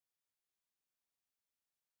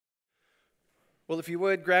Well, if you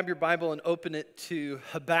would, grab your Bible and open it to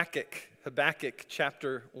Habakkuk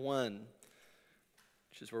chapter 1,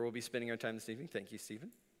 which is where we'll be spending our time this evening. Thank you, Stephen.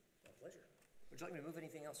 My pleasure. Would you like me to move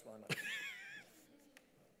anything else while I'm up?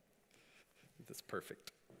 That's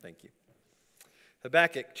perfect. Thank you.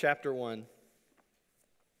 Habakkuk chapter 1.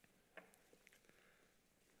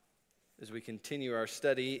 As we continue our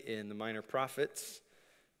study in the Minor Prophets,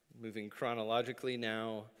 moving chronologically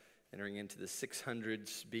now, entering into the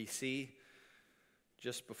 600s BC,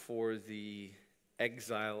 just before the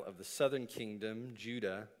exile of the southern kingdom,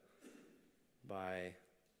 Judah, by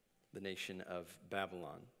the nation of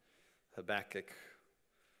Babylon. Habakkuk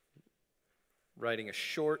writing a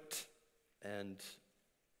short and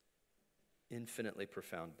infinitely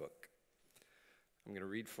profound book. I'm going to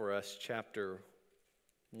read for us chapter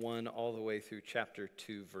 1 all the way through chapter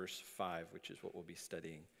 2, verse 5, which is what we'll be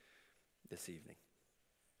studying this evening.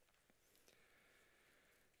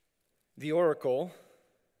 The oracle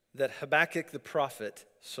that Habakkuk the prophet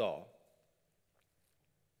saw.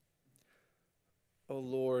 O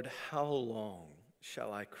Lord, how long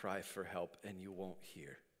shall I cry for help and you won't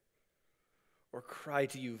hear? Or cry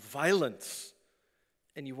to you violence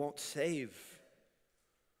and you won't save?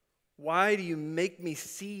 Why do you make me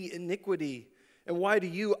see iniquity? And why do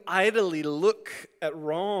you idly look at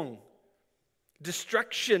wrong?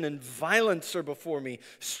 Destruction and violence are before me.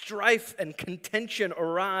 Strife and contention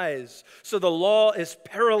arise. So the law is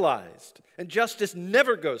paralyzed, and justice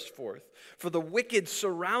never goes forth. For the wicked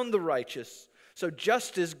surround the righteous, so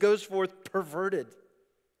justice goes forth perverted.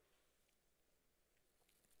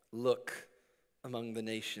 Look among the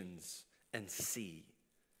nations and see.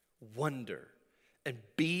 Wonder and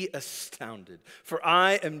be astounded. For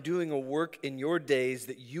I am doing a work in your days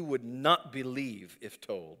that you would not believe if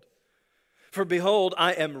told. For behold,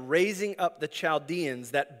 I am raising up the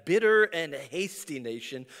Chaldeans, that bitter and hasty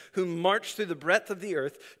nation, who march through the breadth of the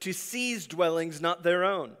earth to seize dwellings not their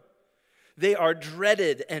own. They are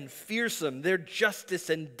dreaded and fearsome. Their justice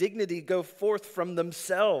and dignity go forth from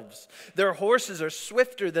themselves. Their horses are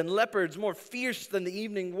swifter than leopards, more fierce than the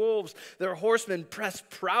evening wolves. Their horsemen press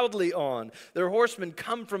proudly on. Their horsemen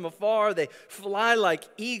come from afar. They fly like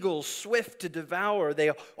eagles, swift to devour.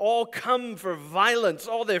 They all come for violence,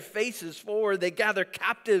 all their faces forward. They gather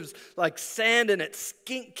captives like sand, and at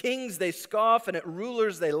kings they scoff, and at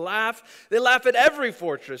rulers they laugh. They laugh at every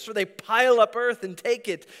fortress, for they pile up earth and take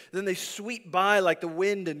it. Then they sweep by like the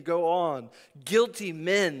wind and go on. Guilty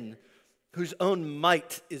men whose own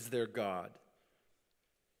might is their God.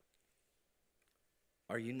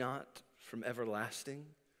 Are you not from everlasting,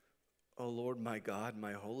 O Lord my God,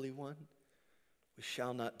 my Holy One? We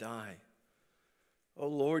shall not die. O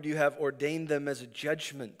Lord, you have ordained them as a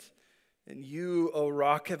judgment, and you, O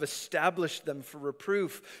rock, have established them for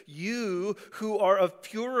reproof. You who are of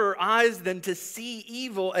purer eyes than to see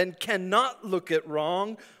evil and cannot look at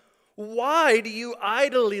wrong, why do you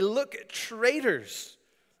idly look at traitors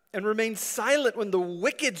and remain silent when the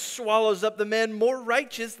wicked swallows up the man more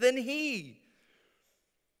righteous than he?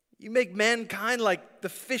 You make mankind like the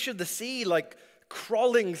fish of the sea, like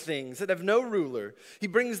crawling things that have no ruler. He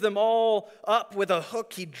brings them all up with a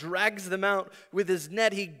hook. He drags them out with his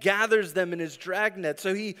net. He gathers them in his dragnet.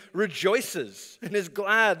 So he rejoices and is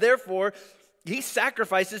glad. Therefore, he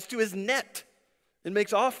sacrifices to his net and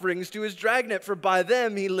makes offerings to his dragnet, for by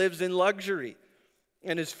them he lives in luxury,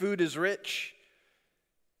 and his food is rich.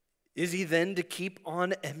 Is he then to keep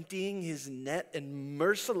on emptying his net and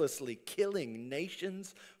mercilessly killing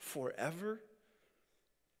nations forever?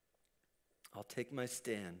 I'll take my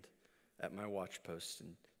stand at my watchpost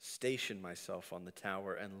and station myself on the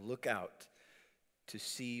tower and look out to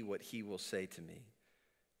see what he will say to me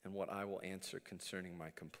and what I will answer concerning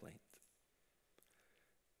my complaint.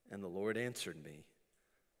 And the Lord answered me,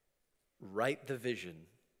 write the vision,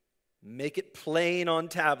 make it plain on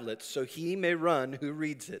tablets so he may run who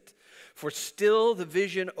reads it. For still the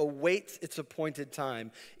vision awaits its appointed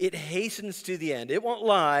time. It hastens to the end. It won't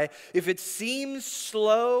lie. If it seems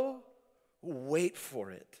slow, wait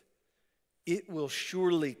for it. It will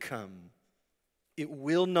surely come. It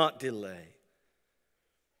will not delay.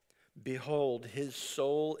 Behold, his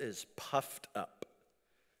soul is puffed up.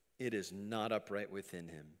 It is not upright within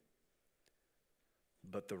him.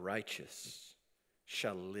 But the righteous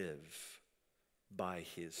shall live by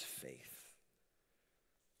his faith.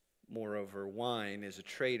 Moreover, wine is a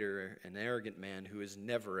traitor, an arrogant man who is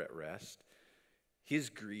never at rest. His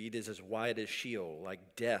greed is as wide as Sheol,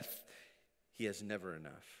 like death. He has never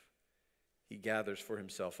enough. He gathers for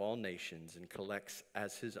himself all nations and collects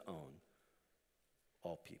as his own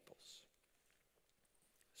all peoples.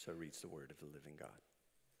 So reads the word of the living God.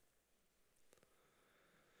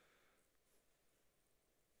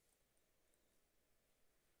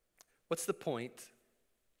 What's the point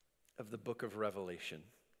of the book of Revelation?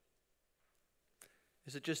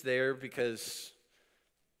 Is it just there because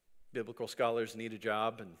biblical scholars need a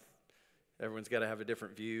job and everyone's got to have a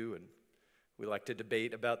different view and we like to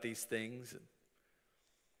debate about these things?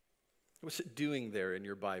 What's it doing there in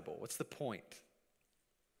your Bible? What's the point?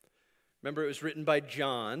 Remember, it was written by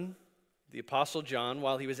John, the Apostle John,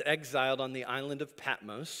 while he was exiled on the island of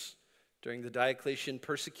Patmos during the Diocletian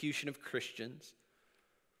persecution of Christians.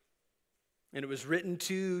 And it was written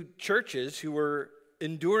to churches who were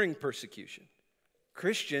enduring persecution,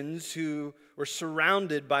 Christians who were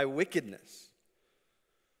surrounded by wickedness.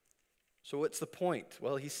 So what's the point?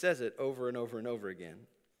 Well, he says it over and over and over again.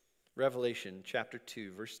 Revelation chapter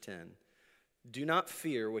 2, verse 10. Do not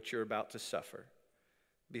fear what you're about to suffer.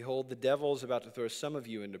 Behold, the devil is about to throw some of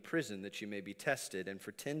you into prison that you may be tested, and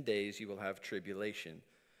for 10 days you will have tribulation.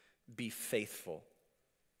 Be faithful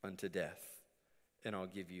unto death, and I'll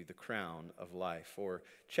give you the crown of life. Or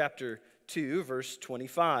chapter 2, verse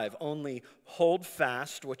 25. Only hold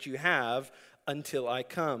fast what you have until I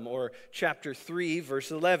come. Or chapter 3,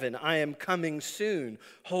 verse 11. I am coming soon.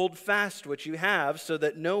 Hold fast what you have so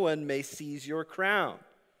that no one may seize your crown.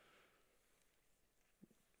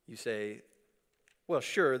 You say, well,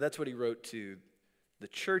 sure, that's what he wrote to the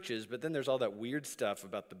churches, but then there's all that weird stuff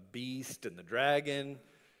about the beast and the dragon.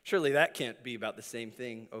 Surely that can't be about the same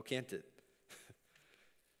thing, oh, can't it?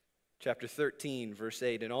 Chapter 13, verse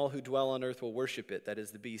 8, and all who dwell on earth will worship it, that is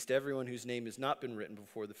the beast, everyone whose name has not been written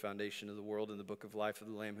before the foundation of the world in the book of life of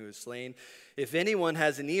the Lamb who is slain. If anyone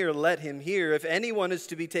has an ear, let him hear. If anyone is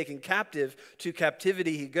to be taken captive, to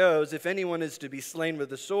captivity he goes. If anyone is to be slain with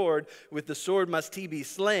the sword must he be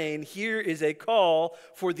slain. Here is a call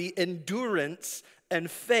for the endurance and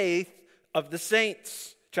faith of the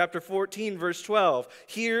saints. Chapter 14, verse 12.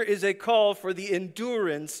 Here is a call for the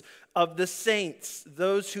endurance of the saints,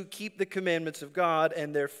 those who keep the commandments of God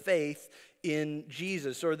and their faith in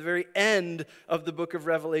Jesus. Or the very end of the book of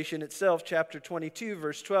Revelation itself, chapter 22,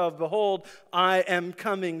 verse 12. Behold, I am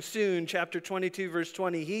coming soon. Chapter 22, verse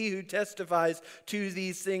 20. He who testifies to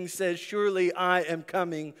these things says, surely I am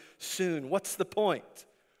coming soon. What's the point?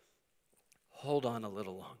 Hold on a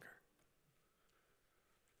little longer.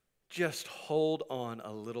 Just hold on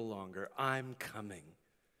a little longer. I'm coming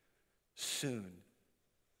soon.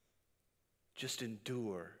 Just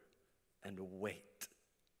endure and wait.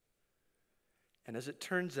 And as it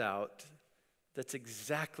turns out, that's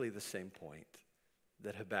exactly the same point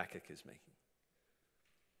that Habakkuk is making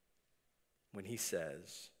when he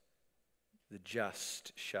says, the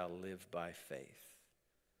just shall live by faith.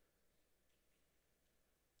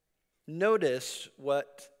 Notice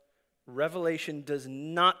what Revelation does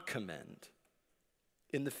not commend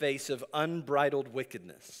in the face of unbridled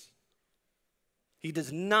wickedness. He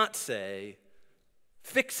does not say,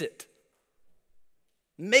 fix it,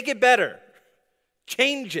 make it better,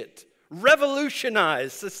 change it,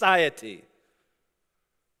 revolutionize society,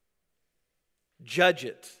 judge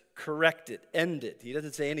it, correct it, end it. He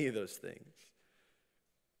doesn't say any of those things.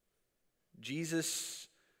 Jesus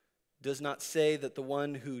does not say that the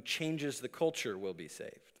one who changes the culture will be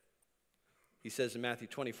saved. He says in Matthew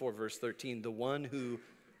 24, verse 13, the one who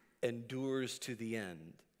endures to the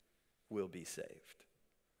end will be saved.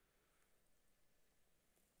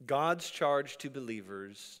 God's charge to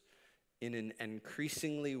believers in an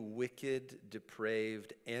increasingly wicked,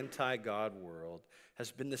 depraved, anti-God world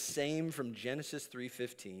has been the same from Genesis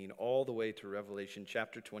 3:15 all the way to Revelation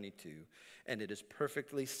chapter 22, and it is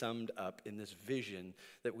perfectly summed up in this vision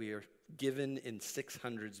that we are given in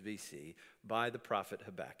 600s BC by the prophet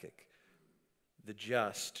Habakkuk. The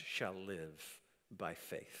just shall live by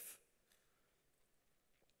faith.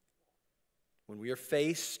 When we are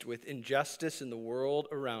faced with injustice in the world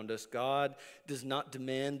around us, God does not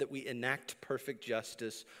demand that we enact perfect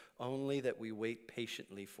justice, only that we wait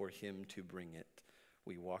patiently for him to bring it.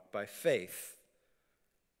 We walk by faith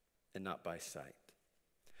and not by sight.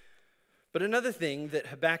 But another thing that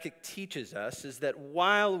Habakkuk teaches us is that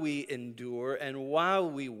while we endure and while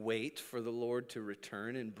we wait for the Lord to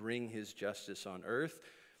return and bring his justice on earth,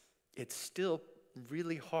 it's still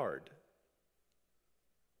really hard.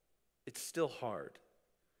 It's still hard.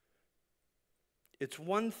 It's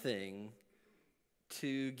one thing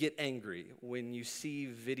to get angry when you see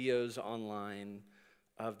videos online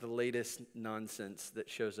of the latest nonsense that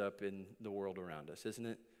shows up in the world around us, isn't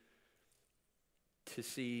it? To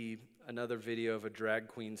see another video of a drag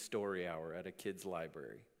queen story hour at a kid's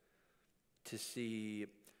library. To see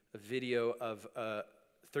a video of a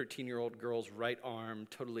 13-year-old girl's right arm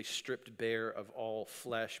totally stripped bare of all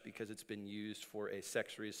flesh because it's been used for a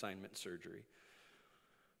sex reassignment surgery.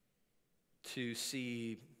 To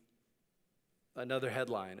see another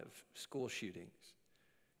headline of school shootings,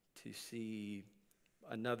 to see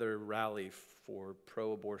another rally for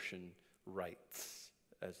pro-abortion rights,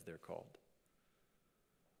 as they're called.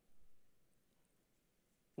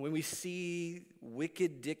 When we see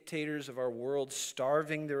wicked dictators of our world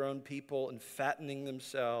starving their own people and fattening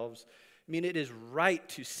themselves, I mean, it is right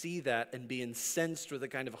to see that and be incensed with a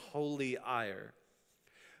kind of holy ire.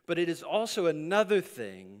 But it is also another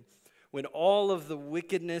thing when all of the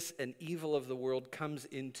wickedness and evil of the world comes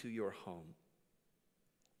into your home.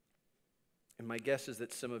 And my guess is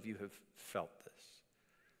that some of you have felt this.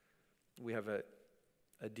 We have a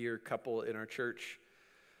dear couple in our church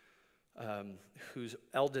whose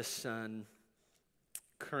eldest son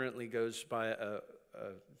currently goes by a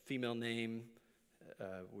female name,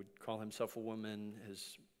 would call himself a woman,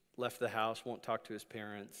 has left the house, won't talk to his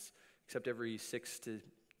parents, except every 6 to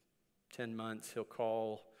 10 months he'll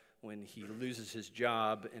call when he loses his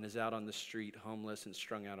job and is out on the street, homeless and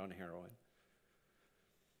strung out on heroin.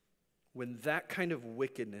 When that kind of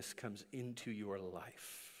wickedness comes into your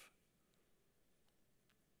life,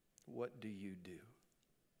 what do you do?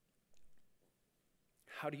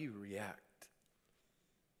 How do you react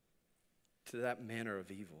to that manner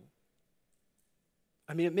of evil?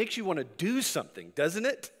 I mean, it makes you want to do something, doesn't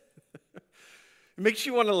it? It makes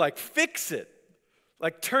you want to fix it,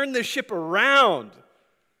 turn the ship around,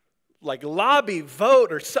 lobby,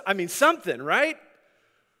 vote, or something, right?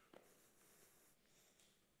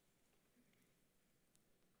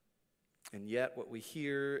 And yet what we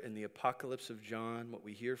hear in the apocalypse of John, what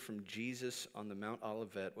we hear from Jesus on the Mount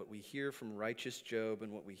Olivet, what we hear from righteous Job,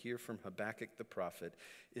 and what we hear from Habakkuk the prophet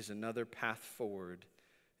is another path forward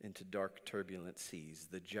into dark, turbulent seas.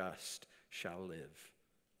 The just shall live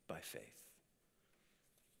by faith.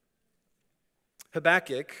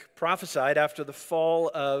 Habakkuk prophesied after the fall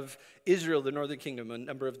of Israel, the northern kingdom. A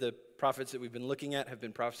number of the prophets that we've been looking at have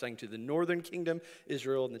been prophesying to the northern kingdom,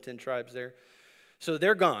 Israel and the 10 tribes there. So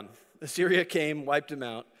they're gone. Assyria came, wiped them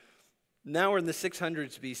out. Now we're in the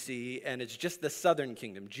 600s BC, and it's just the southern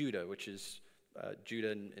kingdom, Judah, which is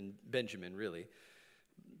Judah and Benjamin, really.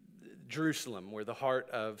 Jerusalem, where the heart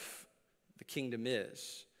of the kingdom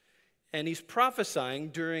is. And he's prophesying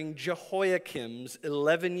during Jehoiakim's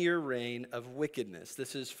 11-year reign of wickedness.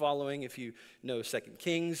 This is following, if you know 2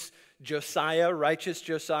 Kings, Josiah, righteous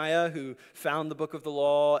Josiah, who found the book of the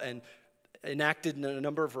law and enacted a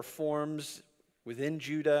number of reforms within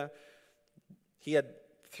Judah. He had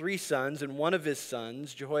 3 sons, and one of his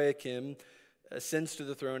sons, Jehoiakim, ascends to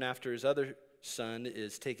the throne after his other son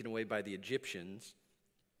is taken away by the Egyptians.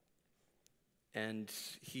 And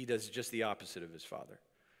he does just the opposite of his father.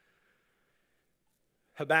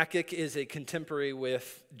 Habakkuk is a contemporary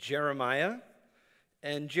with Jeremiah,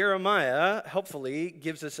 and Jeremiah helpfully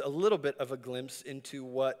gives us a little bit of a glimpse into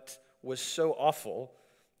what was so awful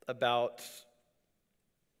about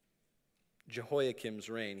Jehoiakim's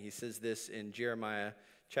reign. He says this in Jeremiah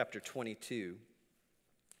chapter 22,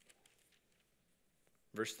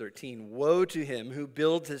 verse 13. Woe to him who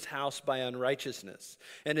builds his house by unrighteousness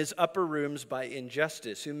and his upper rooms by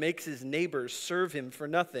injustice, who makes his neighbors serve him for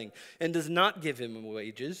nothing and does not give him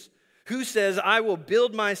wages, who says, I will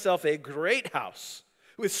build myself a great house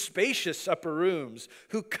with spacious upper rooms,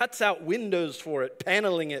 who cuts out windows for it,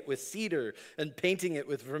 paneling it with cedar and painting it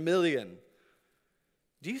with vermilion.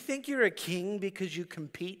 Do you think you're a king because you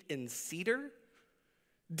compete in cedar?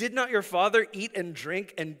 Did not your father eat and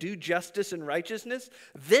drink and do justice and righteousness?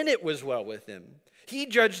 Then it was well with him. He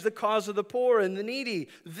judged the cause of the poor and the needy.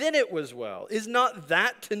 Then it was well. Is not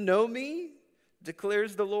that to know me?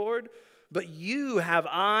 Declares the Lord. But you have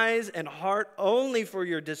eyes and heart only for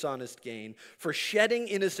your dishonest gain, for shedding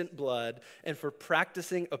innocent blood, and for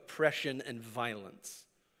practicing oppression and violence.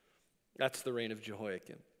 That's the reign of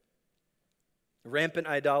Jehoiakim. Rampant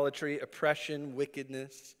idolatry, oppression,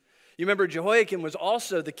 wickedness. You remember Jehoiakim was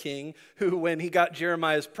also the king who, when he got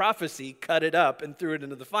Jeremiah's prophecy, cut it up and threw it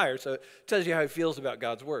into the fire. So it tells you how he feels about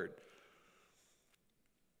God's word.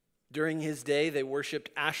 During his day, they worshipped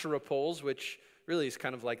Asherah poles, which really is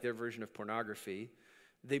kind of like their version of pornography.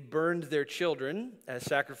 They burned their children as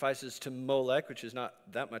sacrifices to Molech, which is not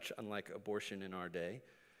that much unlike abortion in our day.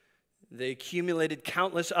 They accumulated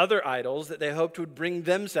countless other idols that they hoped would bring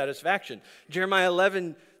them satisfaction. Jeremiah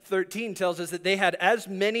 11:13 tells us that they had as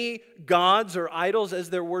many gods or idols as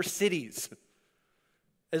there were cities,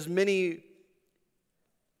 as many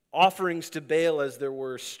offerings to Baal as there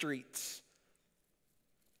were streets.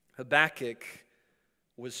 Habakkuk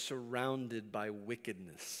was surrounded by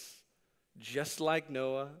wickedness, just like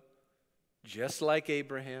Noah, just like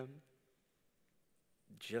Abraham,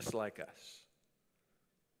 just like us.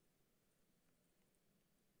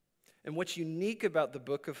 And what's unique about the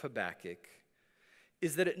book of Habakkuk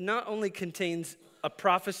is that it not only contains a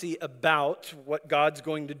prophecy about what God's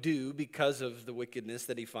going to do because of the wickedness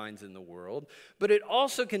that he finds in the world, but it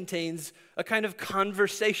also contains a kind of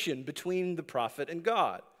conversation between the prophet and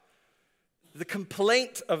God. The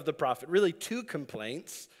complaint of the prophet, really two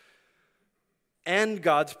complaints, and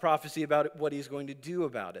God's prophecy about what he's going to do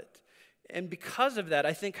about it. And because of that,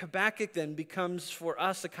 I think Habakkuk then becomes for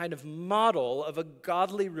us a kind of model of a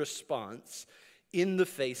godly response in the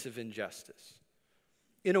face of injustice.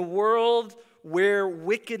 In a world where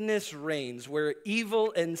wickedness reigns, where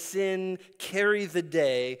evil and sin carry the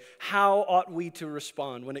day, how ought we to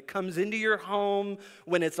respond? When it comes into your home,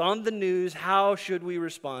 when it's on the news, how should we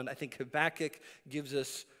respond? I think Habakkuk gives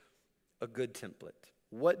us a good template.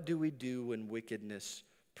 What do we do when wickedness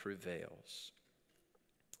prevails?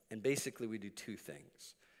 And basically we do two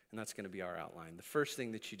things, and that's going to be our outline. The first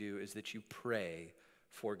thing that you do is that you pray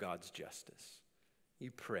for God's justice.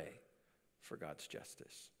 You pray for God's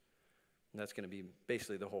justice. And that's going to be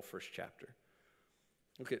basically the whole first chapter.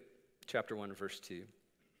 Look at chapter 1, verse 2.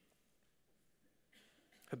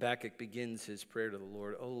 Habakkuk begins his prayer to the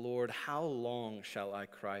Lord. "O Lord, how long shall I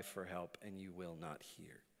cry for help and you will not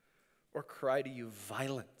hear? Or cry to you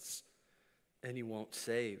violence and you won't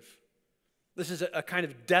save?" This is a kind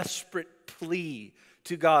of desperate plea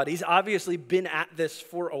to God. He's obviously been at this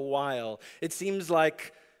for a while. It seems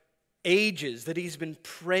like ages that he's been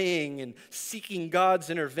praying and seeking God's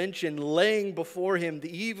intervention, laying before him the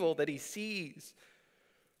evil that he sees.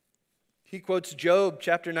 He quotes Job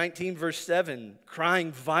chapter 19, verse 7,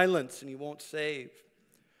 crying violence and he won't save.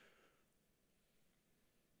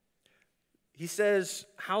 He says,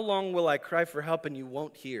 "How long will I cry for help and you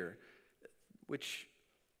won't hear?" Which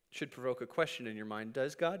should provoke a question in your mind.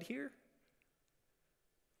 Does God hear?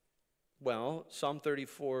 Well, Psalm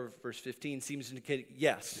 34, verse 15 seems to indicate,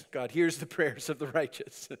 yes, God hears the prayers of the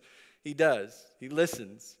righteous. He does. He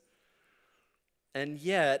listens. And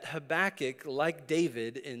yet, Habakkuk, like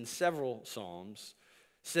David in several Psalms,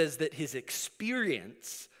 says that his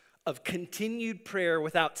experience of continued prayer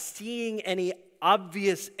without seeing any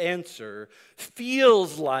obvious answer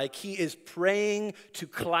feels like he is praying to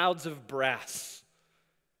clouds of brass.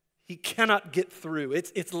 He cannot get through.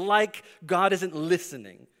 It's like God isn't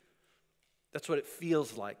listening. That's what it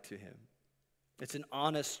feels like to him. It's an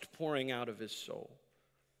honest pouring out of his soul.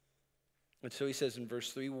 And so he says in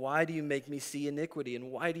verse 3, "Why do you make me see iniquity,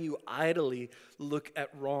 and why do you idly look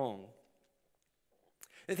at wrong?"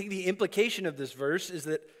 I think the implication of this verse is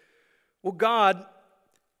that, well, God,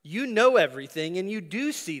 you know everything, and you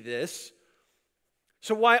do see this,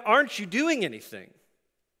 so why aren't you doing anything?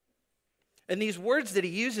 And these words that he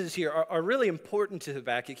uses here are really important to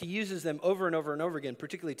Habakkuk. He uses them over and over and over again,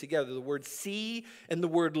 particularly together, the word see and the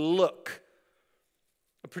word look.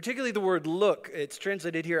 Particularly the word look, it's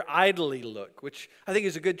translated here, idly look, which I think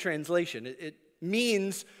is a good translation. It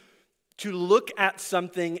means to look at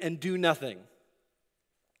something and do nothing,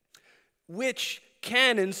 which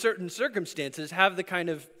can, in certain circumstances, have the kind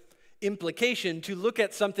of implication to look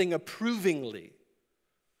at something approvingly.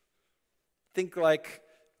 Think like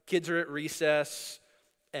kids are at recess,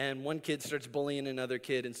 and one kid starts bullying another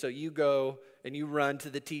kid, and so you go and you run to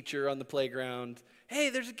the teacher on the playground. "Hey,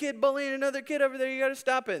 there's a kid bullying another kid over there. You got to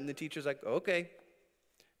stop it." And the teacher's like, "Okay,"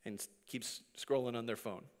 and keeps scrolling on their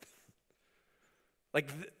phone.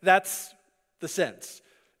 That's the sense.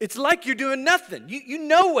 It's like you're doing nothing. You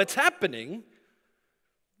know what's happening,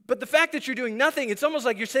 but the fact that you're doing nothing, it's almost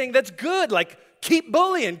like you're saying that's good. Like, keep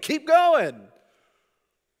bullying, keep going.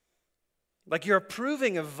 Like you're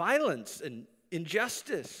approving of violence and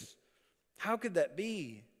injustice. How could that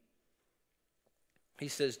be? He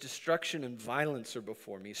says, "Destruction and violence are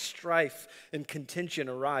before me. Strife and contention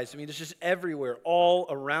arise." I mean, it's just everywhere, all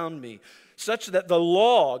around me. Such that the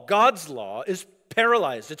law, God's law, is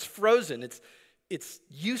paralyzed. It's frozen. It's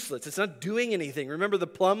useless. It's not doing anything. Remember the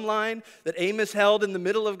plumb line that Amos held in the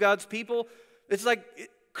middle of God's people? It's like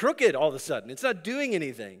crooked all of a sudden. It's not doing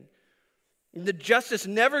anything. The justice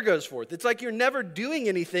never goes forth. It's like you're never doing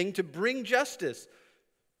anything to bring justice,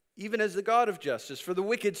 even as the God of justice. For the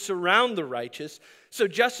wicked surround the righteous, so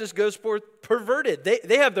justice goes forth perverted.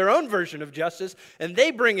 They have their own version of justice, and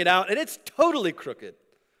they bring it out, and it's totally crooked.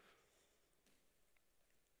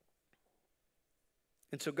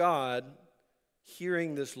 And so God,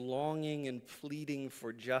 hearing this longing and pleading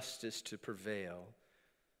for justice to prevail,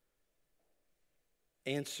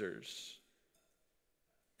 answers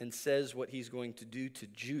and says what he's going to do to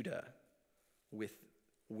Judah with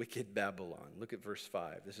wicked Babylon. Look at verse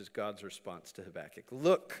 5. This is God's response to Habakkuk.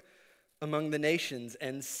 "Look among the nations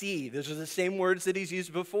and see." Those are the same words that he's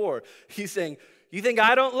used before. He's saying, You think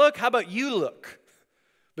I don't look? How about you look?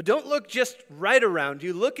 But don't look just right around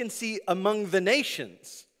you. Look and see among the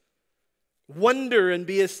nations. Wonder and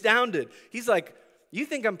be astounded. He's like, you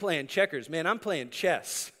think I'm playing checkers? Man, I'm playing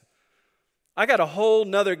chess. I got a whole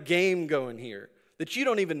nother game going here that you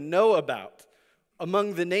don't even know about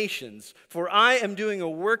among the nations. For I am doing a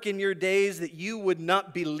work in your days that you would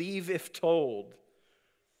not believe if told.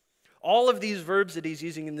 All of these verbs that he's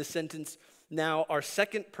using in this sentence now are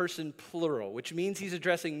second person plural, which means he's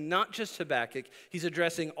addressing not just Habakkuk, he's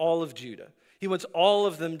addressing all of Judah. He wants all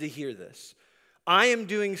of them to hear this. I am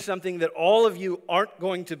doing something that all of you aren't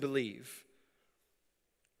going to believe.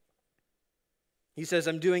 He says,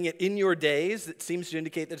 I'm doing it in your days. That seems to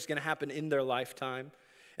indicate that it's going to happen in their lifetime.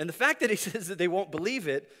 And the fact that he says that they won't believe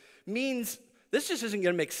it means this just isn't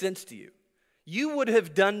going to make sense to you. You would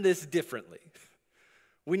have done this differently.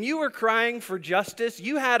 When you were crying for justice,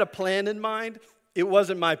 you had a plan in mind. It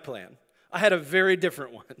wasn't my plan. I had a very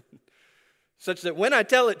different one. Such that when I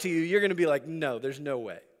tell it to you, you're going to be like, no, there's no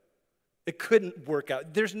way. It couldn't work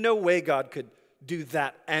out. There's no way God could do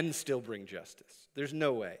that and still bring justice. There's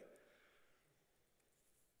no way.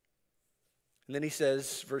 And then he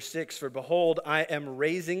says, verse 6, for behold, I am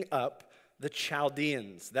raising up the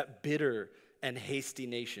Chaldeans, that bitter and hasty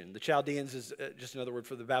nation. The Chaldeans is just another word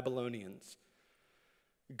for the Babylonians.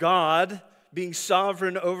 God, being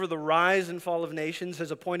sovereign over the rise and fall of nations,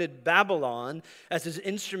 has appointed Babylon as his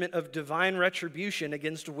instrument of divine retribution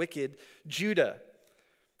against wicked Judah.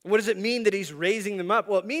 What does it mean that he's raising them up?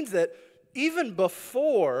 Well, it means that even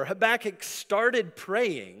before Habakkuk started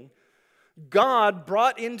praying, God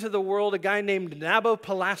brought into the world a guy named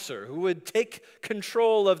Nabopolassar who would take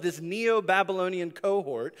control of this Neo-Babylonian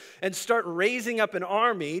cohort and start raising up an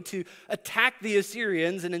army to attack the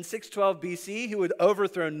Assyrians. And in 612 BC, he would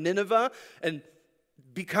overthrow Nineveh and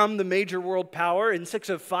become the major world power. In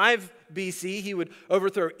 605 BC, he would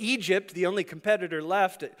overthrow Egypt, the only competitor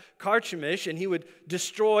left at Carchemish, and he would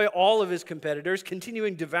destroy all of his competitors,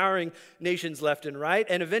 continuing devouring nations left and right.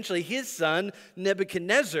 And eventually his son,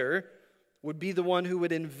 Nebuchadnezzar, would be the one who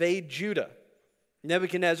would invade Judah.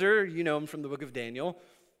 Nebuchadnezzar, you know him from the book of Daniel,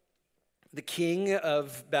 the king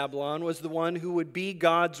of Babylon, was the one who would be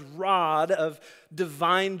God's rod of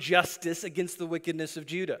divine justice against the wickedness of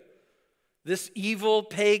Judah. This evil,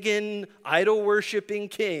 pagan, idol-worshiping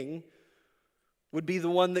king would be the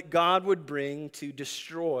one that God would bring to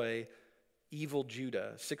destroy evil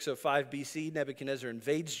Judah. 605 BC, Nebuchadnezzar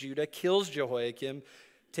invades Judah, kills Jehoiakim,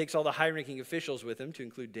 takes all the high-ranking officials with him, to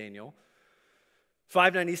include Daniel.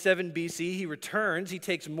 597 BC, he returns. He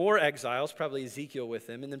takes more exiles, probably Ezekiel with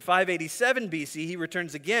him. And then 587 BC, he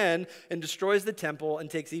returns again and destroys the temple and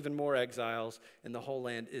takes even more exiles, and the whole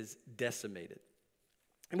land is decimated.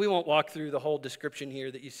 And we won't walk through the whole description here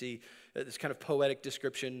that you see, this kind of poetic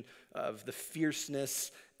description of the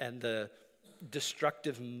fierceness and the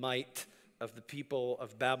destructive might of the people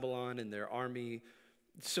of Babylon and their army.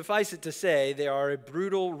 Suffice it to say, they are a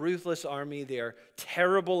brutal, ruthless army. They are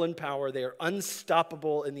terrible in power. They are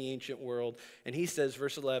unstoppable in the ancient world. And he says,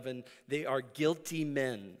 verse 11, they are guilty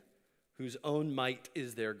men whose own might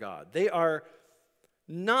is their God. They are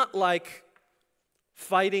not like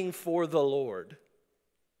fighting for the Lord,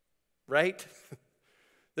 right?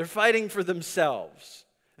 They're fighting for themselves.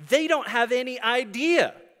 They don't have any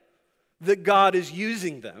idea that God is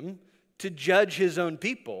using them to judge his own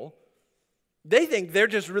people. They think they're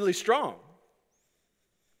just really strong.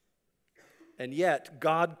 And yet,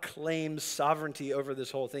 God claims sovereignty over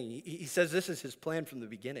this whole thing. He says this is his plan from the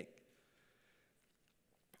beginning.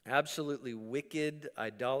 Absolutely wicked,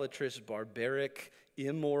 idolatrous, barbaric,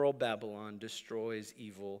 immoral Babylon destroys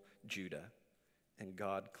evil Judah. And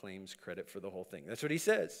God claims credit for the whole thing. That's what he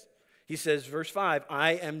says. He says, verse 5,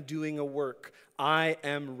 I am doing a work. I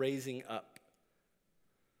am raising up.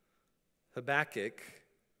 Habakkuk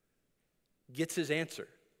gets his answer.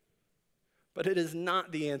 But it is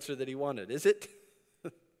not the answer that he wanted, is it?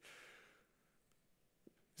 He's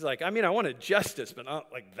like, I wanted justice, but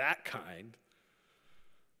not like that kind.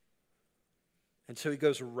 And so he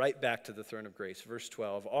goes right back to the throne of grace. Verse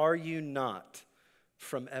 12, are you not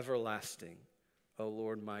from everlasting, O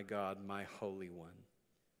Lord my God, my Holy One?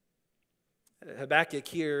 Habakkuk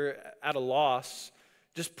here, at a loss,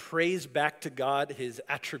 just prays back to God his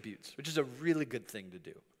attributes, which is a really good thing to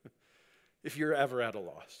do. If you're ever at a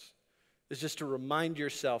loss, is just to remind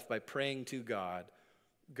yourself by praying to God,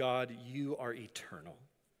 God, you are eternal.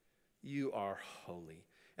 You are holy.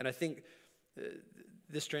 And I think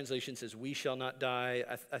this translation says, we shall not die.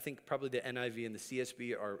 I think probably the NIV and the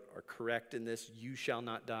CSB are correct in this. You shall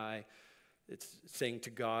not die. It's saying to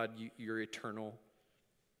God, you're eternal.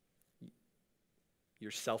 You're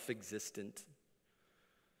self-existent.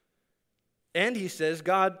 And he says,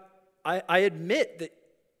 God, I admit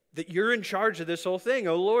that you're in charge of this whole thing.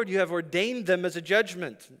 O Lord, you have ordained them as a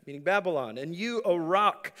judgment, meaning Babylon. And you, O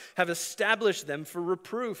rock, have established them for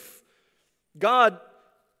reproof. God,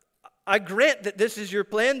 I grant that this is your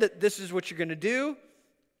plan, that this is what you're going to do,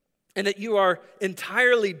 and that you are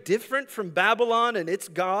entirely different from Babylon and its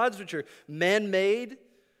gods, which are man-made.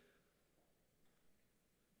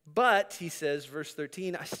 But, he says, verse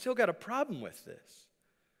 13, I still got a problem with this.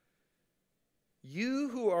 You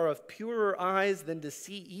who are of purer eyes than to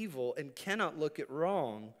see evil and cannot look at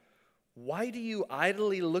wrong, why do you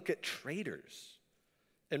idly look at traitors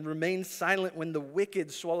and remain silent when the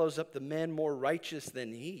wicked swallows up the man more righteous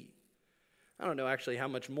than he? I don't know actually how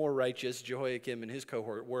much more righteous Jehoiakim and his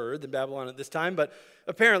cohort were than Babylon at this time, but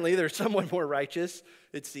apparently they're somewhat more righteous,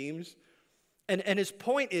 it seems. And his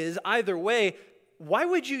point is, either way, why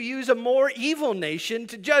would you use a more evil nation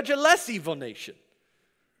to judge a less evil nation?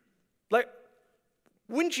 Like,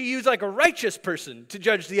 wouldn't you use like a righteous person to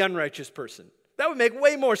judge the unrighteous person? That would make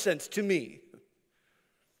way more sense to me.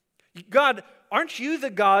 God, aren't you the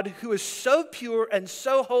God who is so pure and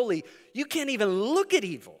so holy, you can't even look at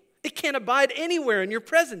evil? It can't abide anywhere in your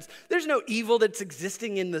presence. There's no evil that's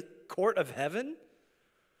existing in the court of heaven.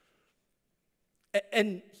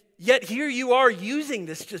 And yet here you are using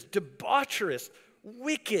this just debaucherous,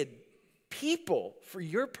 wicked people for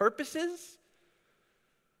your purposes?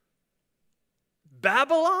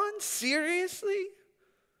 Babylon? Seriously?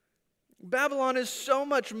 Babylon is so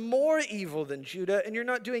much more evil than Judah, and you're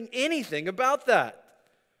not doing anything about that.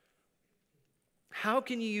 How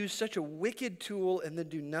can you use such a wicked tool and then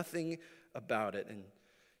do nothing about it? And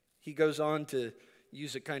he goes on to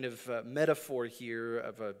use a kind of metaphor here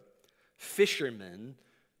of a fisherman,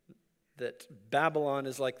 that Babylon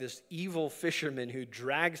is like this evil fisherman who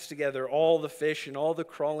drags together all the fish and all the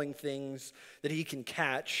crawling things that he can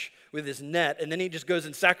catch with his net, and then he just goes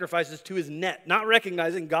and sacrifices to his net, not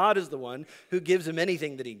recognizing God is the one who gives him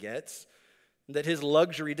anything that he gets, that his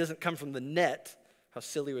luxury doesn't come from the net. How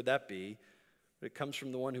silly would that be? But it comes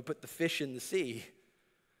from the one who put the fish in the sea.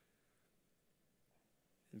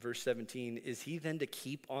 In verse 17, is he then to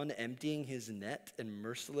keep on emptying his net and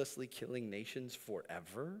mercilessly killing nations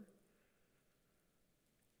forever?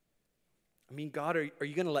 I mean, God, are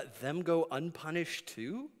you going to let them go unpunished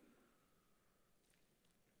too?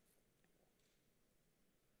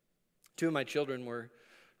 Two of my children were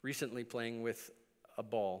recently playing with a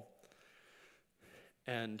ball,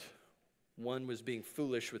 and one was being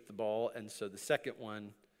foolish with the ball, and so the second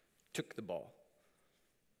one took the ball,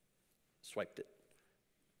 swiped it.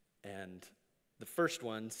 And the first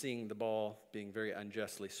one, seeing the ball being very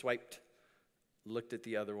unjustly swiped, looked at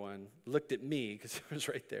the other one, looked at me, because I was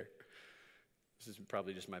right there. This is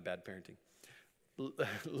probably just my bad parenting.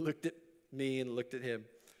 Looked at me and looked at him,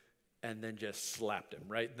 and then just slapped him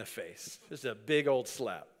right in the face. Just a big old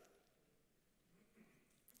slap.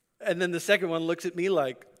 And then the second one looks at me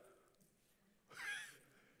like,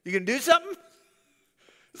 you gonna do something?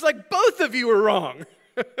 It's like both of you were wrong.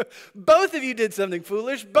 Both of you did something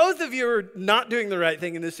foolish. Both of you are not doing the right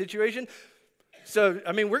thing in this situation. So,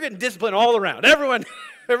 I mean, we're getting disciplined all around. Everyone's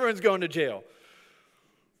going to jail.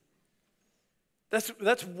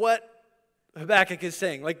 That's what Habakkuk is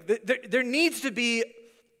saying. Like, there needs to be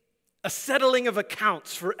a settling of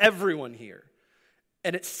accounts for everyone here.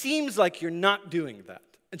 And it seems like you're not doing that.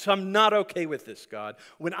 And so I'm not okay with this, God.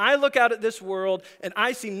 When I look out at this world and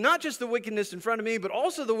I see not just the wickedness in front of me, but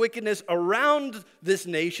also the wickedness around this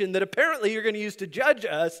nation that apparently you're going to use to judge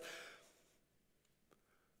us,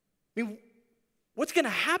 I mean, what's going to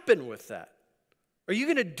happen with that? Are you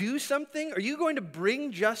going to do something? Are you going to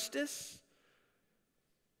bring justice?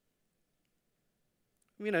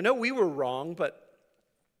 I mean, I know we were wrong, but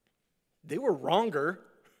they were wronger.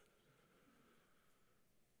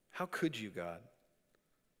 How could you, God?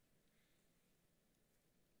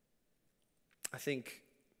 I think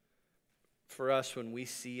for us, when we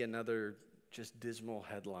see another just dismal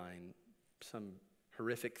headline, some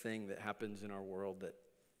horrific thing that happens in our world that,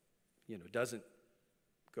 doesn't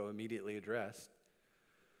go immediately addressed,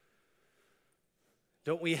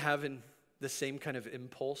 don't we have the same kind of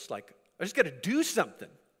impulse, like, I just got to do something.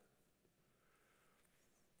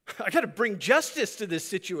 I got to bring justice to this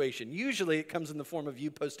situation. Usually it comes in the form of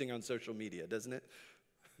you posting on social media, doesn't it?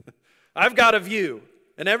 I've got a view,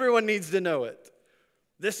 and everyone needs to know it.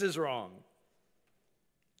 This is wrong.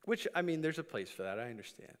 Which, I mean, there's a place for that, I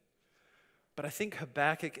understand. But I think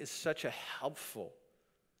Habakkuk is such a helpful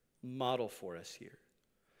model for us here.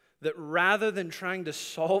 That rather than trying to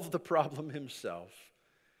solve the problem himself,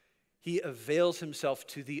 he avails himself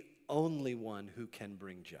to the only one who can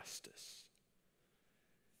bring justice.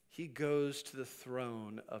 he goes to the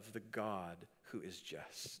throne of the God who is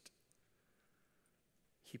just.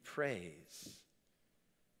 He prays.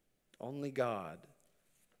 Only God.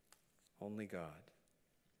 Only God.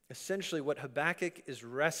 Essentially, what Habakkuk is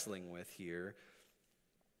wrestling with here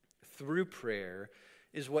through prayer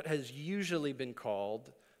is what has usually been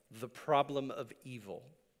called the problem of evil.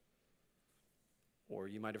 Or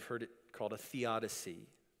you might have heard it called a theodicy.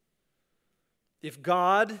 If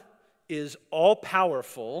God is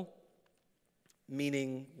all-powerful,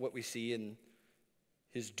 meaning what we see in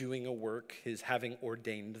his doing a work, his having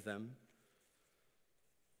ordained them.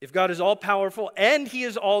 If God is all-powerful and he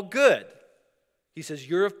is all good, he says,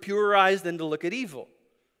 you're of purer eyes than to look at evil.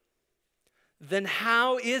 Then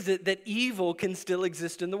how is it that evil can still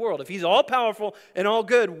exist in the world? If he's all-powerful and all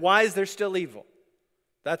good, why is there still evil?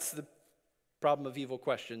 That's the problem of evil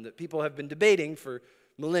question that people have been debating for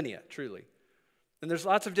millennia, truly. And there's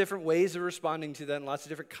lots of different ways of responding to that and lots of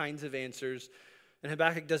different kinds of answers. And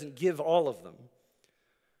Habakkuk doesn't give all of them.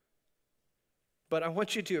 But I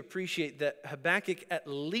want you to appreciate that Habakkuk at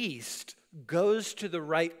least goes to the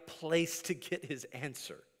right place to get his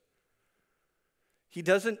answer. He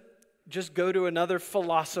doesn't just go to another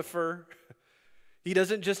philosopher. He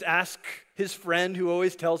doesn't just ask his friend who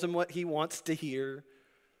always tells him what he wants to hear.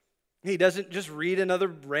 He doesn't just read another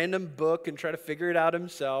random book and try to figure it out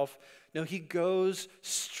himself. No, he goes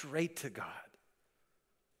straight to God.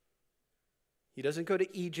 He doesn't go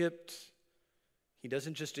to Egypt. He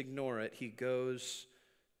doesn't just ignore it. He goes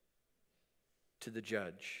to the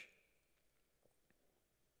judge.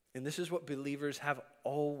 And this is what believers have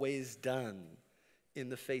always done in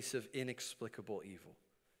the face of inexplicable evil,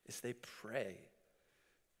 is they pray.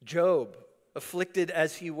 Job, afflicted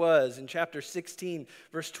as he was, in chapter 16,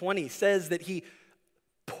 verse 20, says that he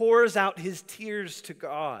pours out his tears to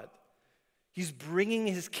God. He's bringing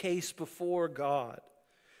his case before God.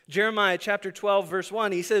 Jeremiah chapter 12, verse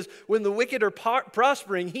 1, he says, when the wicked are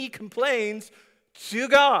prospering, he complains to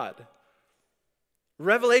God.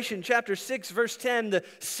 Revelation chapter 6, verse 10, the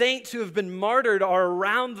saints who have been martyred are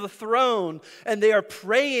around the throne, and they are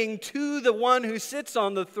praying to the one who sits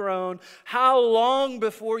on the throne, how long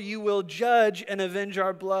before you will judge and avenge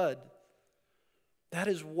our blood? That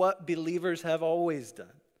is what believers have always done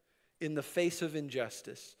in the face of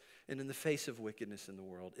injustice and in the face of wickedness in the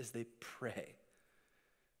world, is they pray.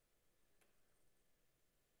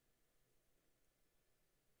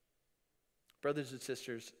 Brothers and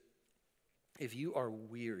sisters, if you are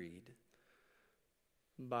wearied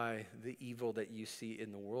by the evil that you see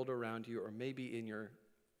in the world around you, or maybe in your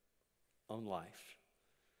own life,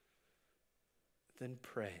 then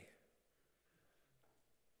pray.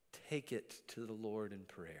 Take it to the Lord in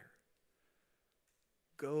prayer.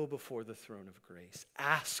 Go before the throne of grace.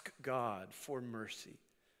 Ask God for mercy.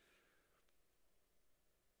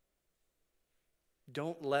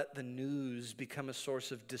 Don't let the news become a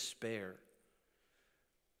source of despair.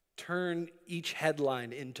 Turn each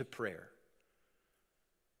headline into prayer.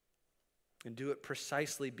 And do it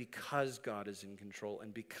precisely because God is in control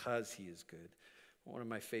and because he is good. One of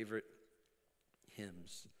my favorite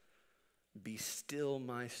hymns, be still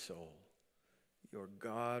my soul, your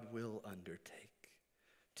God will undertake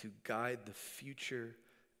to guide the future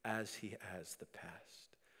as he has the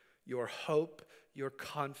past. Your hope, your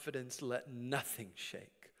confidence, let nothing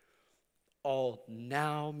shake. All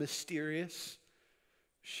now mysterious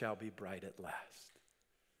shall be bright at last.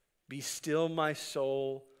 Be still my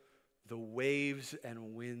soul, the waves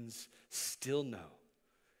and winds still know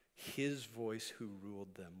his voice who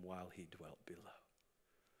ruled them while he dwelt below.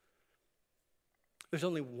 There's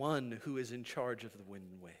only one who is in charge of the wind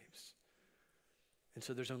and waves. And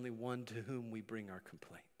so there's only one to whom we bring our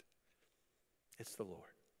complaint. It's the Lord.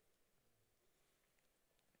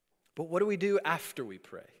 But what do we do after we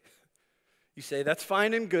pray? You say, that's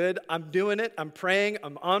fine and good. I'm doing it. I'm praying.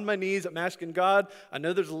 I'm on my knees. I'm asking God. I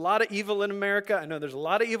know there's a lot of evil in America. I know there's a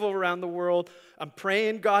lot of evil around the world. I'm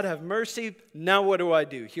praying, God, have mercy. Now what do I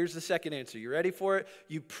do? Here's the second answer. You ready for it?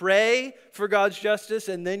 You pray for God's justice,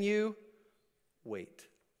 and then you wait.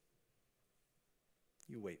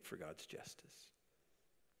 You wait for God's justice.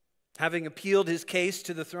 Having appealed his case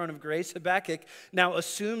to the throne of grace, Habakkuk now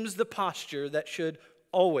assumes the posture that should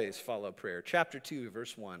always follow prayer. Chapter 2,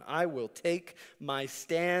 verse 1. I will take my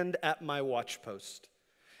stand at my watchpost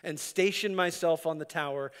and station myself on the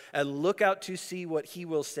tower and look out to see what he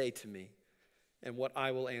will say to me and what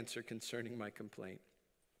I will answer concerning my complaint.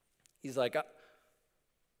 He's like,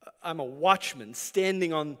 I'm a watchman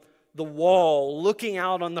standing on the wall, looking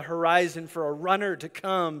out on the horizon for a runner to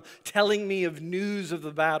come, telling me of news of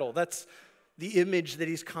the battle. That's the image that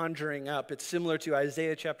he's conjuring up. It's similar to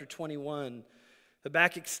Isaiah chapter 21.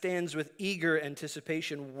 Habakkuk stands with eager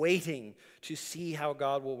anticipation, waiting to see how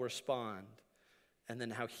God will respond and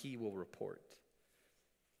then how he will report.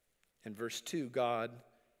 In verse 2, God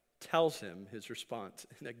tells him his response.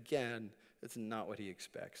 And again, it's not what he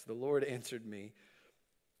expects. The Lord answered me,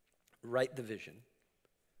 write the vision.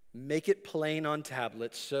 Make it plain on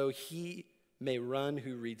tablets so he may run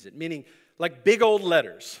who reads it. Meaning, like big old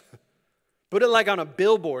letters. Put it like on a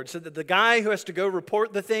billboard so that the guy who has to go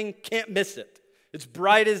report the thing can't miss it. It's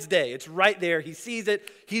bright as day. It's right there. He sees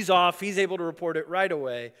it. He's off. He's able to report it right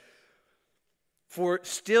away. For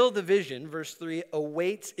still the vision, verse 3,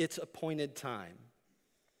 awaits its appointed time.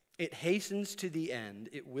 It hastens to the end.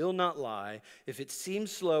 It will not lie. If it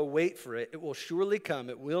seems slow, wait for it. It will surely come.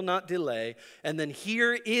 It will not delay. And then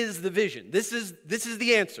here is the vision. This is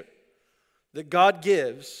the answer that God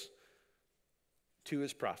gives to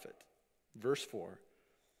his prophet. Verse 4.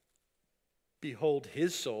 Behold,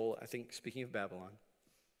 his soul, I think speaking of Babylon,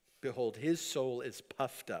 behold, his soul is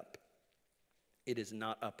puffed up. It is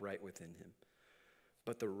not upright within him.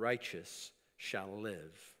 But the righteous shall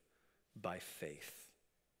live by faith.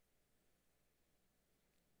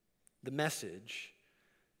 The message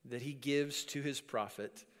that he gives to his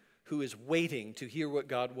prophet, who is waiting to hear what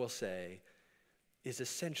God will say, is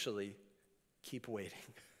essentially, keep waiting.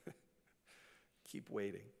 Keep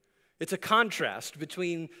waiting. It's a contrast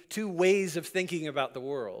between two ways of thinking about the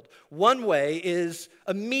world. One way is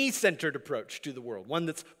a me-centered approach to the world, one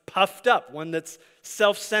that's puffed up, one that's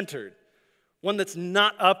self-centered, one that's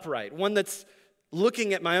not upright, one that's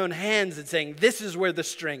looking at my own hands and saying, this is where the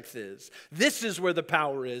strength is. This is where the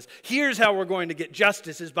power is. Here's how we're going to get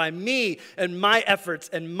justice, is by me and my efforts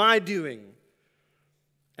and my doing.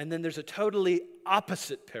 And then there's a totally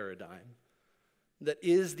opposite paradigm that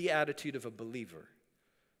is the attitude of a believer.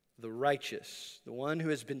 The righteous, the one who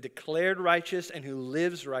has been declared righteous and who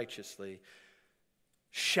lives righteously,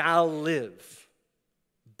 shall live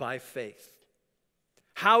by faith.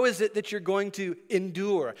 How is it that you're going to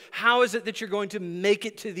endure? How is it that you're going to make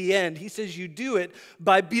it to the end? He says you do it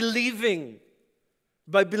by believing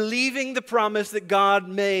the promise that God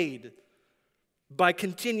made, by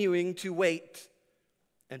continuing to wait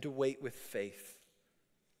and to wait with faith.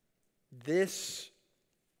 This,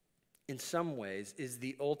 in some ways, is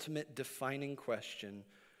the ultimate defining question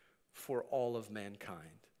for all of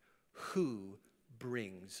mankind. Who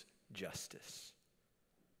brings justice?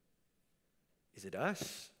 Is it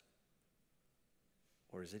us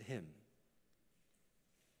or is it him?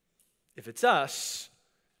 If it's us,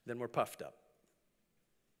 then we're puffed up.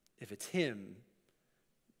 If it's him,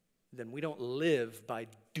 then we don't live by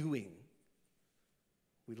doing.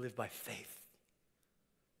 We live by faith.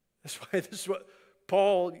 That's why this is what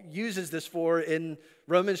Paul uses this for in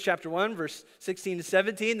Romans chapter 1, verse 16 to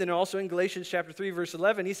 17, then also in Galatians chapter 3, verse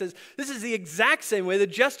 11. He says, this is the exact same way that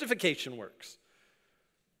justification works.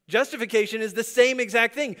 Justification is the same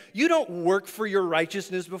exact thing. You don't work for your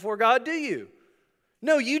righteousness before God, do you?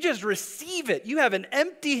 No, you just receive it. You have an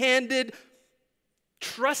empty-handed,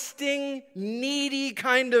 trusting, needy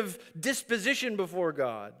kind of disposition before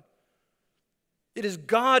God. It is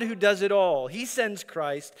God who does it all. He sends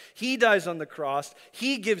Christ. He dies on the cross.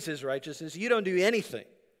 He gives his righteousness. You don't do anything.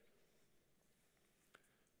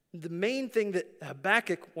 The main thing that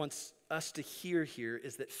Habakkuk wants us to hear here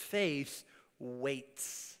is that faith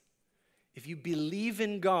waits. If you believe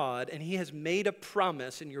in God and he has made a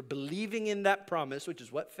promise and you're believing in that promise, which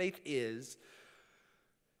is what faith is,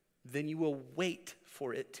 then you will wait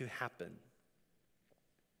for it to happen.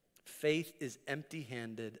 Faith is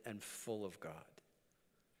empty-handed and full of God.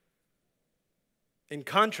 In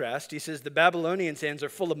contrast, he says the Babylonians' hands are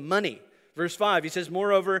full of money. Verse 5, he says,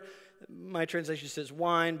 moreover, my translation says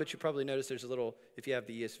wine, but you probably notice there's a little, if you have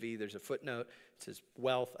the ESV, there's a footnote. It says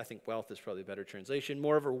wealth. I think wealth is probably a better translation.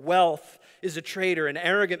 Moreover, wealth is a traitor, an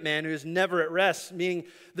arrogant man who is never at rest, meaning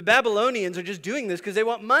the Babylonians are just doing this because they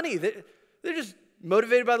want money. They're just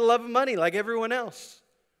motivated by the love of money like everyone else.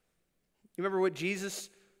 You remember what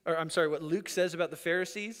what Luke says about the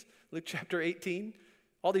Pharisees? Luke chapter 18.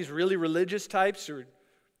 All these really religious types, or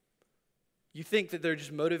you think that they're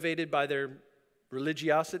just motivated by their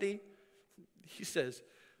religiosity? He says,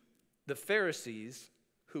 the Pharisees,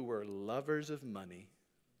 who were lovers of money,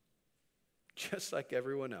 just like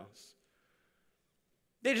everyone else.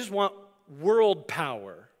 They just want world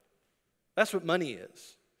power. That's what money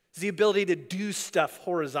is. It's the ability to do stuff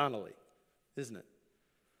horizontally, isn't it?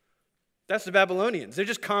 That's the Babylonians. They're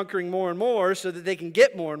just conquering more and more so that they can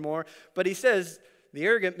get more and more. But he says, the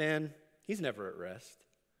arrogant man, he's never at rest.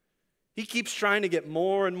 He keeps trying to get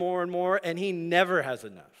more and more and more, and he never has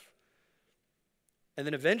enough. And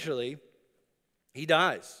then eventually, He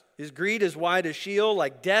dies. His greed is wide as Sheol,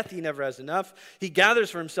 like death. He never has enough. He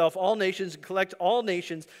gathers for himself all nations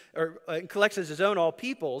and collects as his own all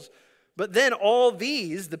peoples. But then all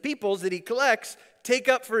these, the peoples that he collects, take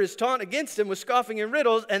up for his taunt against him with scoffing and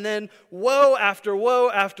riddles. And then woe after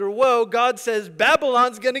woe after woe, God says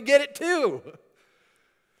Babylon's going to get it too.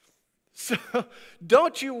 So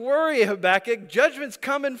don't you worry, Habakkuk. Judgment's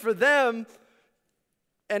coming for them.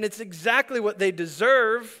 And it's exactly what they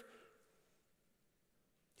deserve.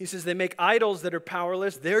 He says they make idols that are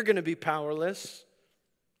powerless. They're going to be powerless.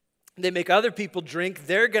 They make other people drink.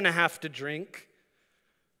 They're going to have to drink.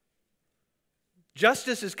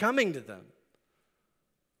 Justice is coming to them.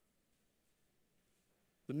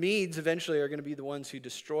 The Medes eventually are going to be the ones who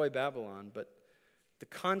destroy Babylon. But the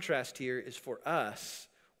contrast here is for us.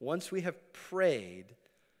 Once we have prayed,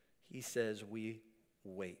 he says we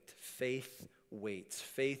wait. Faith waits.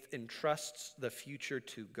 Faith entrusts the future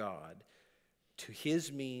to God, to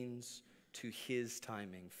his means, to his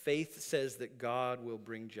timing. Faith says that God will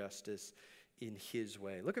bring justice in his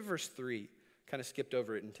way. Look at verse 3. Kind of skipped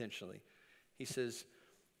over it intentionally. He says,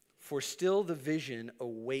 for still the vision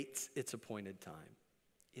awaits its appointed time.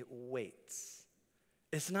 It waits.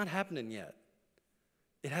 It's not happening yet.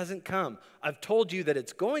 It hasn't come. I've told you that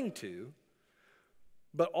it's going to,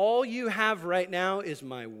 but all you have right now is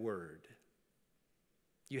my word.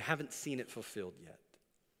 You haven't seen it fulfilled yet.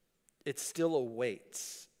 It still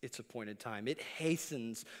awaits its appointed time. It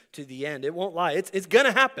hastens to the end. It won't lie. It's going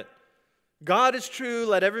to happen. God is true.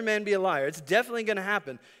 Let every man be a liar. It's definitely going to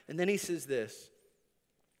happen. And then he says this,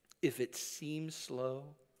 if it seems slow,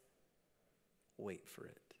 wait for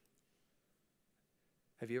it.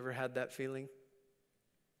 Have you ever had that feeling?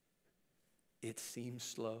 It seems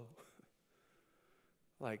slow.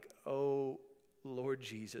 Like, oh, Lord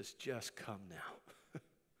Jesus, just come now.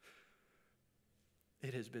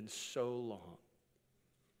 It has been so long.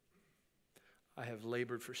 I have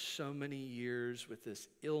labored for so many years with this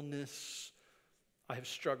illness. I have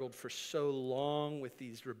struggled for so long with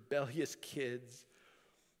these rebellious kids.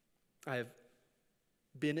 I have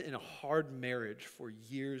been in a hard marriage for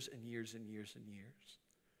years and years and years and years.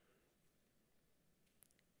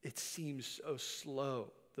 It seems so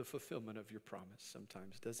slow, the fulfillment of your promise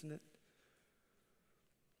sometimes, doesn't it?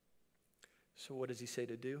 So what does he say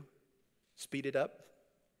to do? Speed it up?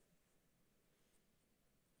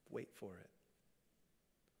 Wait for it.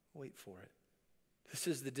 Wait for it. This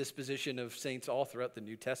is the disposition of saints all throughout the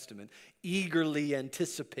New Testament, eagerly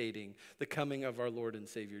anticipating the coming of our Lord and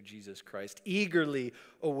Savior Jesus Christ, eagerly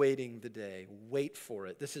awaiting the day. Wait for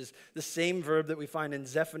it. This is the same verb that we find in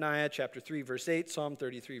Zephaniah chapter 3, verse 8, Psalm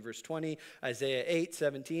 33, verse 20, Isaiah 8,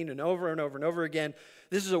 17, and over and over and over again.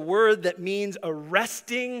 This is a word that means a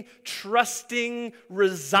resting, trusting,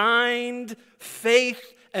 resigned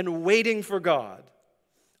faith and waiting for God.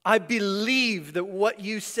 I believe that what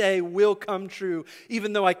you say will come true,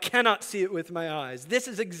 even though I cannot see it with my eyes. This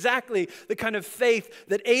is exactly the kind of faith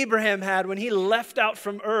that Abraham had when he left out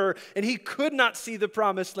from Ur and he could not see the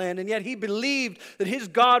promised land, and yet he believed that his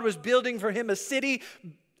God was building for him a city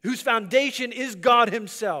whose foundation is God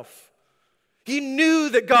himself. He knew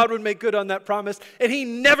that God would make good on that promise, and he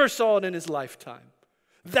never saw it in his lifetime.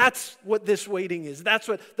 That's what this waiting is. That's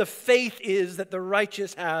what the faith is that the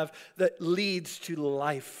righteous have that leads to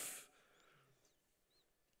life.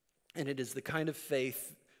 And it is the kind of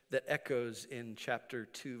faith that echoes in chapter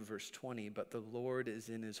 2, verse 20, but the Lord is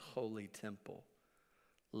in his holy temple.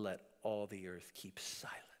 Let all the earth keep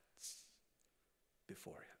silence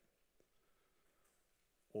before him.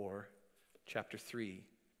 Or chapter 3,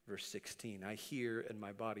 verse 16, I hear and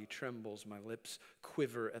my body trembles, my lips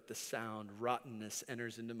quiver at the sound, rottenness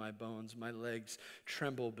enters into my bones, my legs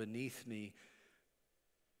tremble beneath me,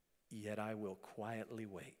 yet I will quietly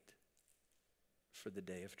wait for the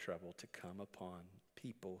day of trouble to come upon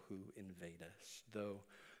people who invade us. Though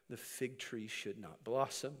the fig tree should not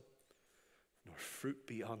blossom, nor fruit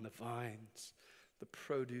be on the vines, the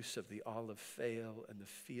produce of the olive fail, and the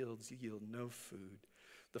fields yield no food,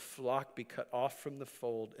 the flock be cut off from the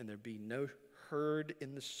fold, and there be no herd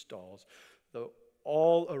in the stalls, though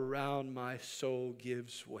all around my soul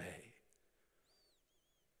gives way.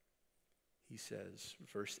 He says,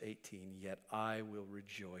 verse 18, yet I will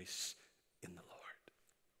rejoice in the Lord.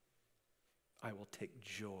 I will take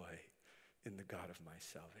joy in the God of my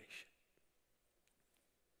salvation.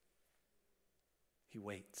 He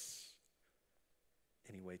waits,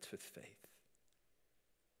 and he waits with faith.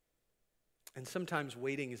 And sometimes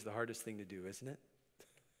waiting is the hardest thing to do, isn't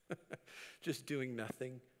it? Just doing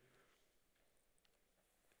nothing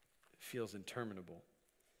feels interminable.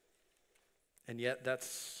 And yet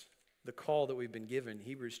that's the call that we've been given.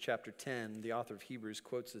 Hebrews chapter 10, the author of Hebrews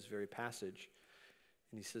quotes this very passage,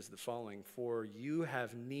 and he says the following: "For you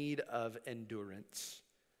have need of endurance,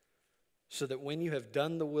 so that when you have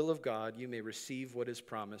done the will of God, you may receive what is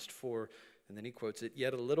promised. For," and then he quotes it,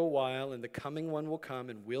 "yet a little while, and the coming one will come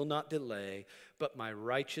and will not delay, but my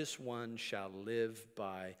righteous one shall live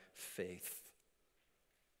by faith."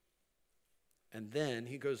 And then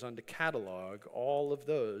he goes on to catalog all of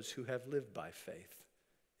those who have lived by faith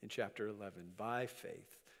in chapter 11. By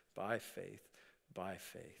faith, by faith, by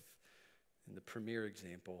faith. And the premier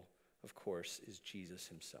example, of course, is Jesus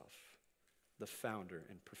himself, the founder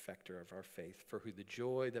and perfecter of our faith, for who the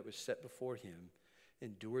joy that was set before him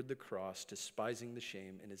endured the cross, despising the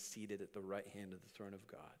shame, and is seated at the right hand of the throne of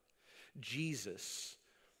God. Jesus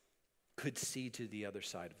could see to the other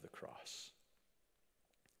side of the cross.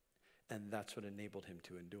 And that's what enabled him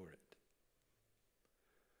to endure it.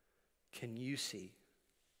 Can you see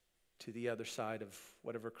to the other side of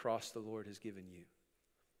whatever cross the Lord has given you?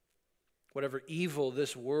 Whatever evil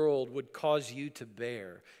this world would cause you to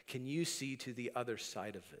bear, can you see to the other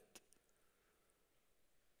side of it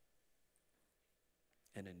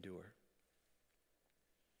and endure?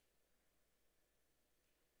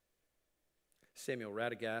 Samuel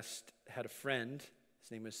Radagast had a friend.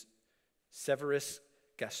 His name was Severus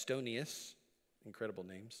Gastonius, incredible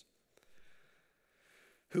names,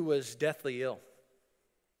 who was deathly ill.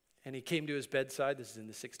 And he came to his bedside, this is in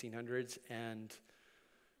the 1600s, and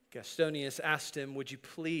Gastonius asked him, "Would you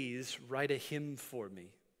please write a hymn for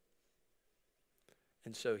me?"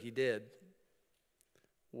 And so he did.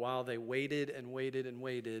 While they waited and waited and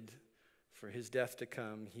waited for his death to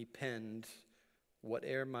come, he penned,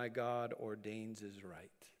 "Whate'er my God ordains is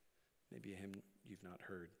right." Maybe a hymn you've not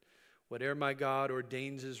heard. "Whate'er my God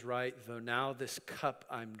ordains is right, though now this cup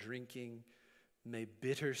I'm drinking may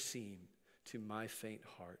bitter seem to my faint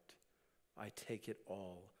heart. I take it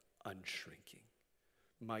all unshrinking.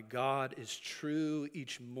 My God is true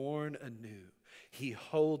each morn anew. He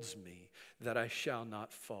holds me that I shall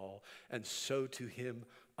not fall, and so to him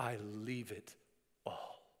I leave it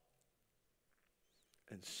all.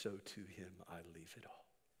 And so to him I leave it all."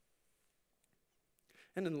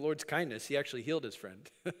 And in the Lord's kindness, he actually healed his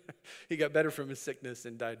friend. He got better from his sickness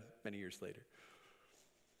and died many years later.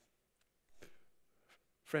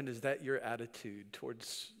 Friend, is that your attitude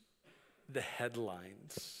towards the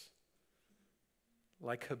headlines?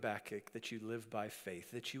 Like Habakkuk, that you live by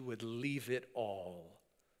faith, that you would leave it all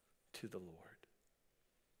to the Lord.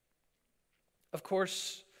 Of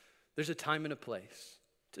course, there's a time and a place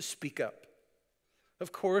to speak up.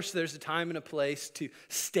 Of course, there's a time and a place to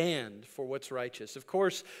stand for what's righteous. Of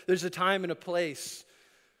course, there's a time and a place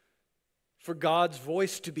for God's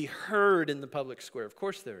voice to be heard in the public square. Of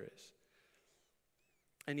course there is.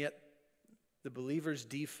 And yet, the believer's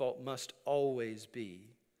default must always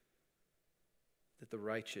be that the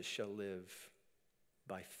righteous shall live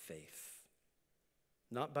by faith.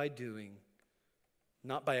 Not by doing,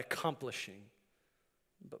 not by accomplishing,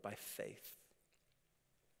 but by faith.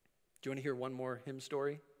 Do you want to hear one more hymn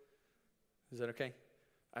story? Is that okay?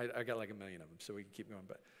 I got like a million of them, so we can keep going.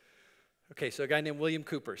 But okay, so a guy named William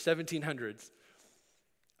Cooper, 1700s,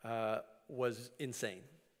 was insane.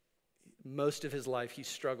 Most of his life he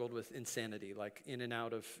struggled with insanity, like in and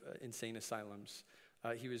out of insane asylums.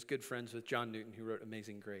 He was good friends with John Newton, who wrote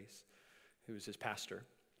Amazing Grace, who was his pastor.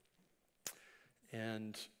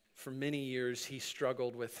 And for many years he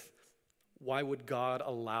struggled with, why would God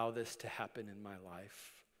allow this to happen in my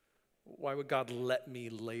life? Why would God let me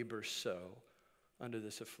labor so under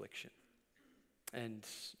this affliction? And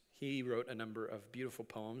he wrote a number of beautiful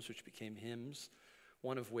poems which became hymns,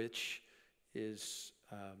 one of which is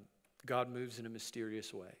God Moves in a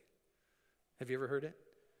Mysterious Way. Have you ever heard it?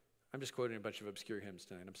 I'm just quoting a bunch of obscure hymns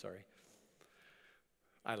tonight, I'm sorry.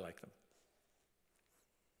 I like them.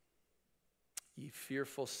 "Ye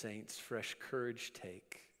fearful saints, fresh courage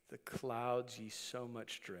take. The clouds ye so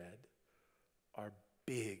much dread are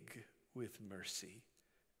big with mercy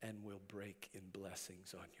and will break in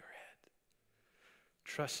blessings on your head.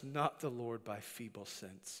 Trust not the Lord by feeble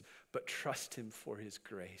sense, but trust him for his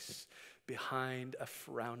grace. Behind a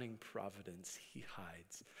frowning providence he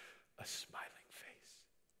hides a smiling face."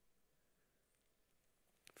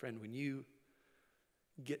 Friend, when you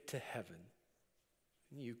get to heaven,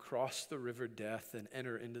 you cross the river death and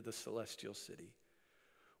enter into the celestial city,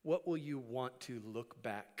 what will you want to look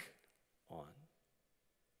back on?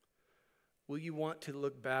 Will you want to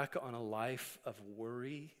look back on a life of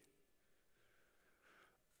worry,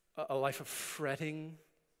 a life of fretting,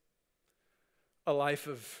 a life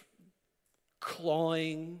of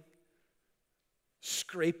clawing,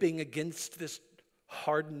 scraping against this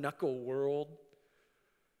hard-knuckle world?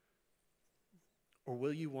 Or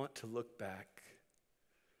will you want to look back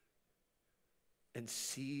and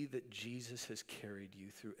see that Jesus has carried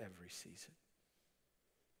you through every season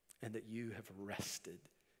and that you have rested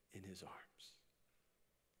in his arms?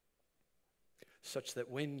 Such that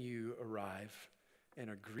when you arrive and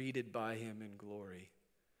are greeted by him in glory,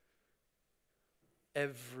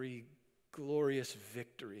 every glorious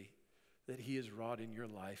victory that he has wrought in your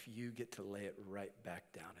life, you get to lay it right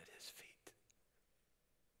back down at his feet.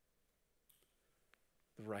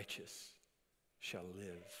 The righteous shall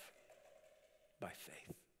live by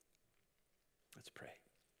faith. Let's pray.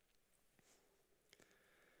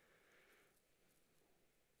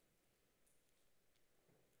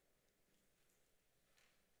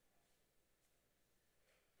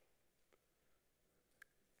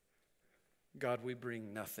 God, we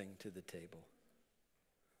bring nothing to the table.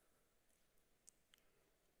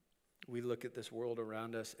 We look at this world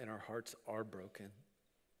around us and our hearts are broken.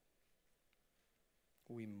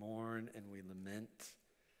 We mourn and we lament,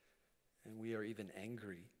 and we are even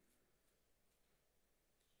angry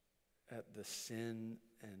at the sin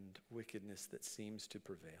and wickedness that seems to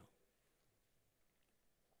prevail.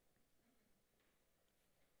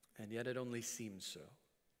 And yet it only seems so.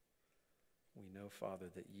 We know, Father,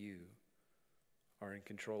 that you are in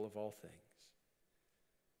control of all things,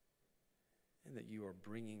 and that you are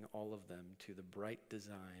bringing all of them to the bright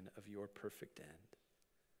design of your perfect end.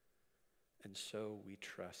 And so we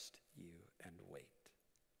trust you and wait.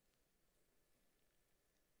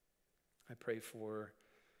 I pray for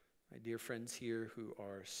my dear friends here who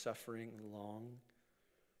are suffering long,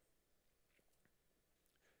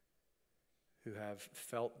 who have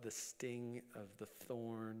felt the sting of the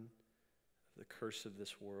thorn, of the curse of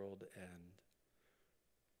this world, and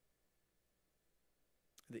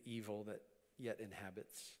the evil that yet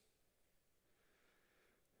inhabits.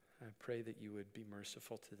 I pray that you would be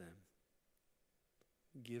merciful to them.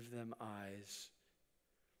 Give them eyes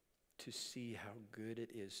to see how good it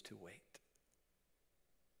is to wait.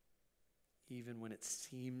 Even when it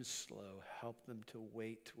seems slow, help them to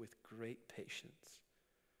wait with great patience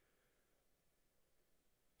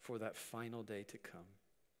for that final day to come.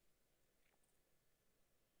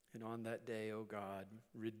 And on that day, O God,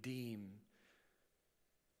 redeem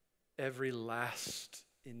every last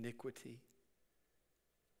iniquity,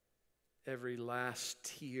 every last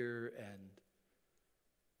tear and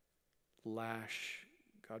lash.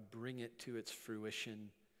 God, bring it to its fruition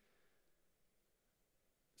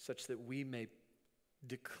such that we may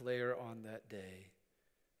declare on that day,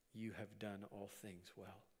 you have done all things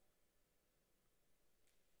well.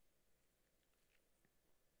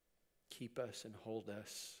 Keep us and hold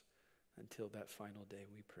us until that final day,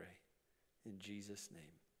 we pray. In Jesus'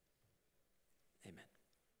 name, amen.